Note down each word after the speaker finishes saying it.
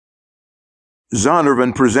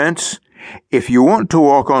Zondervan presents If You Want to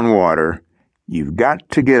Walk on Water, You've Got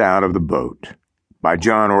to Get Out of the Boat by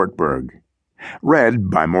John Ortberg. Read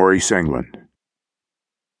by Maurice England.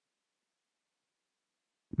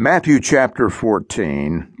 Matthew chapter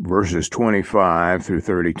 14, verses 25 through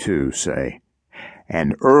 32 say,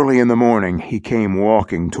 "And early in the morning he came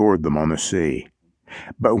walking toward them on the sea.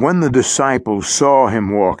 But when the disciples saw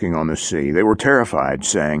him walking on the sea, they were terrified,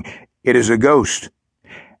 saying, 'It is a ghost!'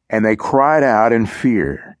 And they cried out in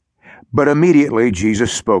fear. But immediately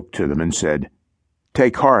Jesus spoke to them and said,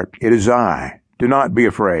 'Take heart, it is I. Do not be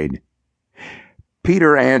afraid.'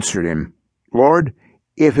 Peter answered him, 'Lord,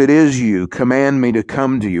 if it is you, command me to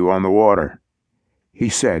come to you on the water.' He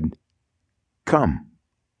said, 'Come.'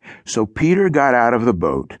 So Peter got out of the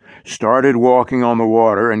boat, started walking on the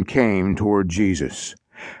water, and came toward Jesus.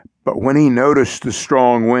 But when he noticed the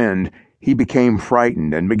strong wind, he became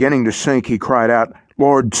frightened, and beginning to sink, he cried out,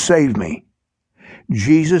 'Lord, save me.'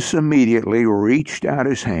 Jesus immediately reached out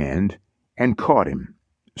his hand and caught him,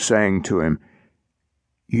 saying to him,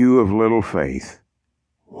 'You of little faith,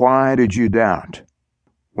 why did you doubt?'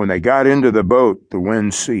 When they got into the boat, the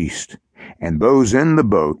wind ceased, and those in the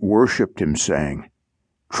boat worshipped him, saying,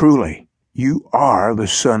 'Truly, you are the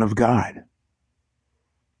Son of God.'"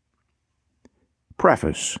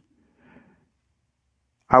 Preface.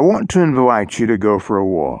 I want to invite you to go for a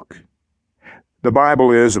walk. The Bible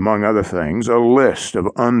is, among other things, a list of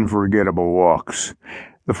unforgettable walks.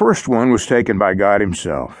 The first one was taken by God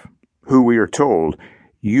himself, who, we are told,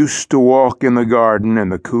 used to walk in the garden in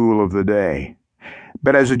the cool of the day.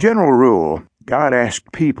 But as a general rule, God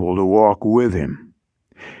asked people to walk with him.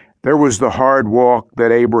 There was the hard walk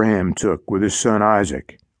that Abraham took with his son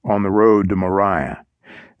Isaac on the road to Moriah.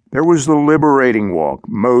 There was the liberating walk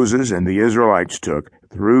Moses and the Israelites took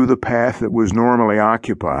through the path that was normally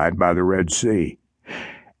occupied by the Red Sea,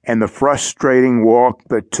 and the frustrating walk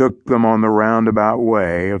that took them on the roundabout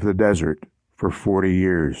way of the desert for 40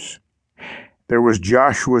 years. There was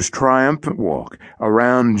Joshua's triumphant walk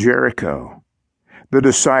around Jericho, the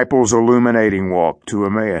disciples' illuminating walk to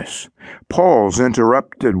Emmaus, Paul's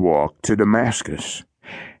interrupted walk to Damascus.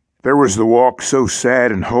 There was the walk so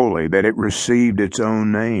sad and holy that it received its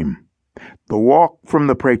own name, the walk from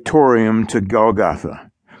the Praetorium to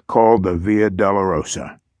Golgotha, called the Via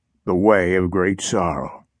Dolorosa, the way of great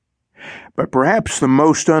sorrow. But perhaps the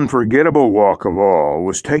most unforgettable walk of all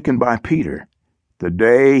was taken by Peter, the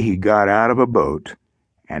day he got out of a boat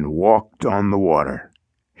and walked on the water.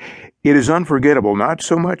 It is unforgettable not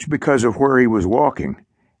so much because of where he was walking,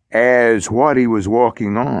 as what he was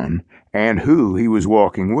walking on and who he was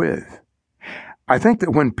walking with. I think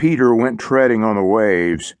that when Peter went treading on the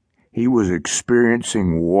waves, he was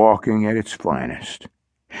experiencing walking at its finest.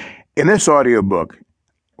 In this audiobook,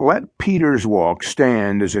 let Peter's walk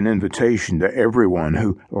stand as an invitation to everyone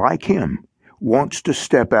who, like him, wants to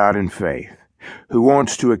step out in faith, who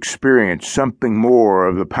wants to experience something more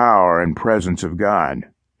of the power and presence of God.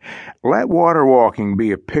 Let water walking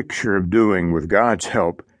be a picture of doing, with God's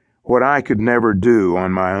help, what I could never do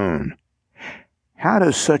on my own. How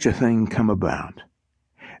does such a thing come about?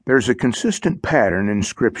 There's a consistent pattern in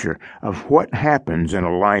Scripture of what happens in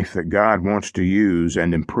a life that God wants to use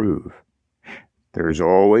and improve. There is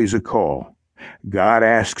always a call. God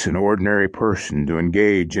asks an ordinary person to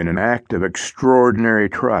engage in an act of extraordinary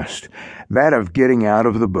trust, that of getting out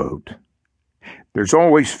of the boat. There's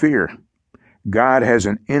always fear. God has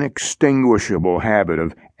an inextinguishable habit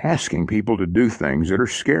of asking people to do things that are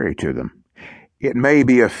scary to them. It may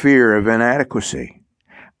be a fear of inadequacy.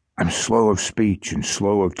 "I'm slow of speech and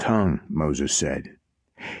slow of tongue," Moses said.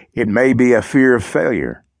 It may be a fear of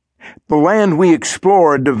failure. "The land we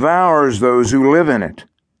explore devours those who live in it,"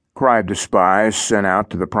 cried the spies sent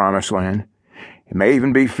out to the promised land. It may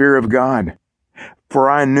even be fear of God. "For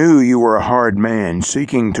I knew you were a hard man,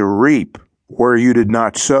 seeking to reap where you did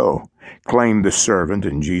not sow," claimed the servant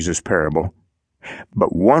in Jesus' parable.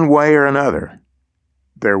 But one way or another,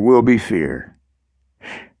 there will be fear.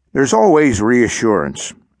 There's always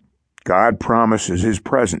reassurance. God promises his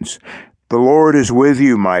presence. "The Lord is with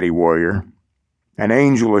you, mighty warrior." An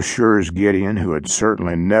angel assures Gideon, who had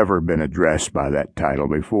certainly never been addressed by that title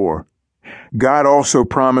before. God also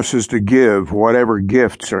promises to give whatever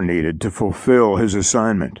gifts are needed to fulfill his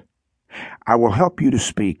assignment. "I will help you to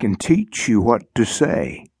speak and teach you what to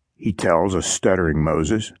say," he tells a stuttering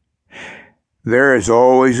Moses. There is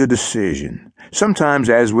always a decision. Sometimes,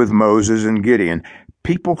 as with Moses and Gideon,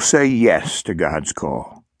 people say yes to God's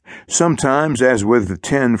call. Sometimes, as with the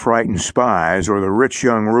 10 frightened spies or the rich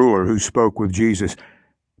young ruler who spoke with Jesus,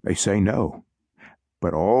 they say no.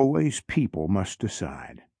 But always people must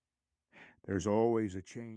decide. There's always a change.